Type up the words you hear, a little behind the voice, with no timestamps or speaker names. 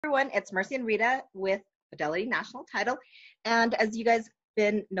Everyone, it's Mercy and Rita with Fidelity National Title. And as you guys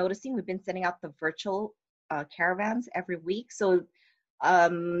been noticing, we've been sending out the virtual caravans every week. So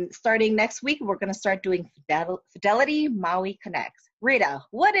starting next week, we're going to start doing Fidelity Maui Connects. Rita,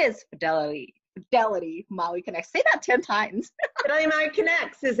 what is Fidelity Maui Connects? Say that 10 times. Fidelity Maui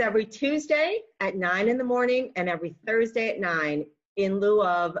Connects is every Tuesday at 9 in the morning and every Thursday at 9 in lieu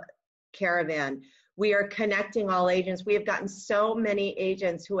of caravan. We are connecting all agents. We have gotten so many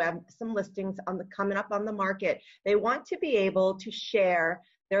agents who have some listings coming up on the market. They want to be able to share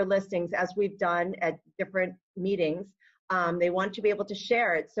their listings as we've done at different meetings. They want to be able to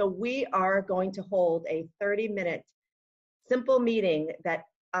share it. So we are going to hold a 30-minute simple meeting that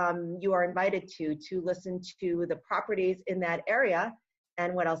you are invited to listen to the properties in that area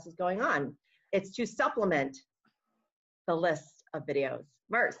and what else is going on. It's to supplement the list of videos.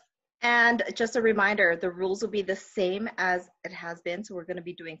 Merce. And just a reminder, the rules will be the same as it has been. So we're going to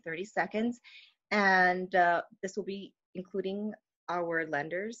be doing 30 seconds. And this will be including our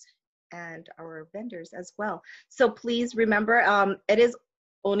lenders and our vendors as well. So please remember, it is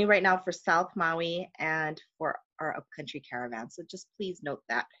only right now for South Maui and for our upcountry caravan. So just please note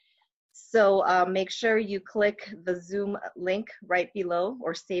that. So make sure you click the Zoom link right below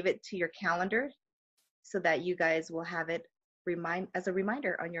or save it to your calendar so that you guys will have it as a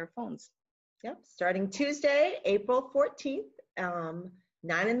reminder on your phones. Yep, starting Tuesday, April 14th,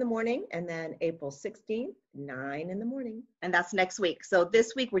 9 in the morning, and then April 16th, 9 in the morning. And that's next week. So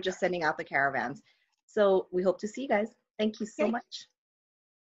this week, we're just sending out the caravans. So we hope to see you guys. Thank you so much.